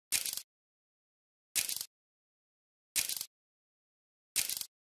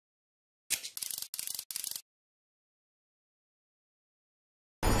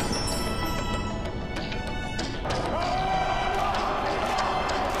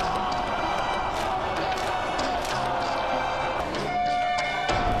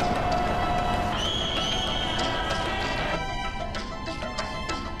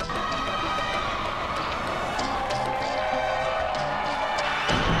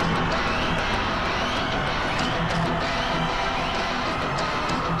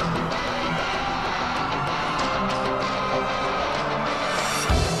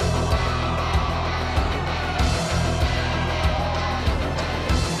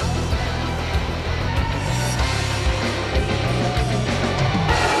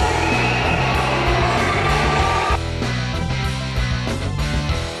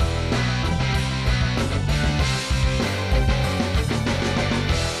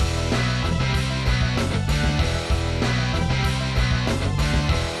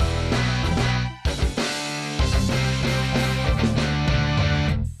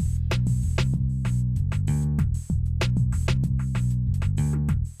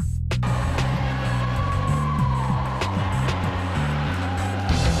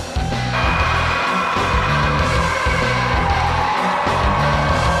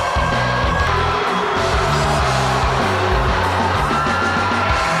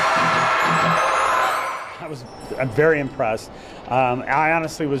I'm very impressed. I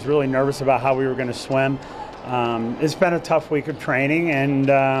honestly was really nervous about how we were going to swim. It's been a tough week of training, and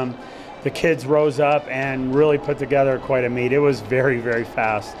the kids rose up and really put together quite a meet. It was very, very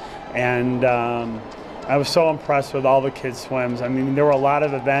fast, and I was so impressed with all the kids' swims. I mean, there were a lot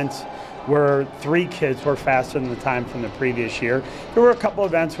of events where 3 kids were faster than the time from the previous year. There were a couple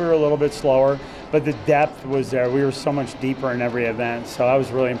events where we were a little bit slower, but the depth was there. We were so much deeper in every event, so I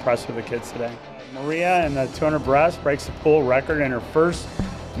was really impressed with the kids today. Maria in the 200 breast breaks the pool record in her first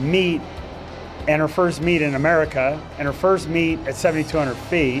meet, in America, and her first meet at 7,200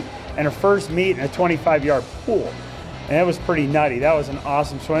 feet, and her first meet in a 25-yard pool. And it was pretty nutty. That was an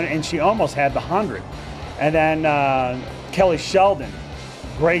awesome swim, and she almost had the 100. And then Kelly Sheldon,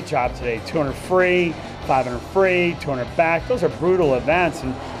 great job today. 200 free, 500 free, 200 back. Those are brutal events,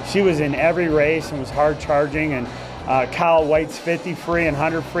 and she was in every race and was hard charging. And Kyle White's 50 free and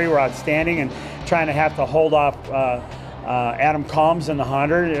 100 free were outstanding, and trying to have to hold off Adam Combs in the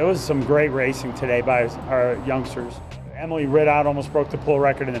 100. It was some great racing today by our youngsters. Emily Ridout almost broke the pool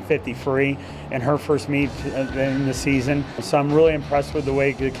record in the 50 free in her first meet in the season. So I'm really impressed with the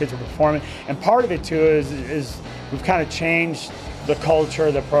way the kids are performing. And part of it too is we've kind of changed the culture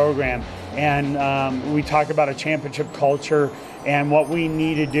of the program. And we talk about a championship culture and what we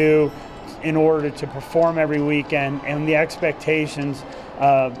need to do in order to perform every weekend, and the expectations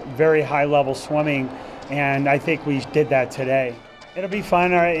of very high level swimming. And I think we did that today. It'll be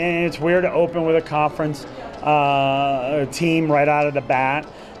fun, and it's weird to open with a conference team right out of the bat,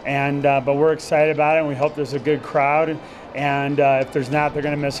 and but we're excited about it, and we hope there's a good crowd. And if there's not, they're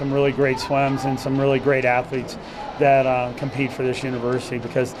going to miss some really great swims and some really great athletes that compete for this university,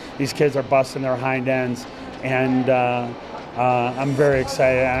 because these kids are busting their hind ends, and I'm very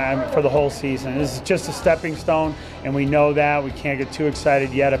excited for the whole season. This is just a stepping stone, and we know that. We can't get too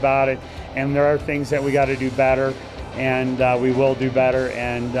excited yet about it, and there are things that we got to do better, and we will do better,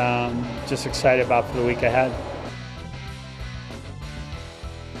 and just excited about for the week ahead.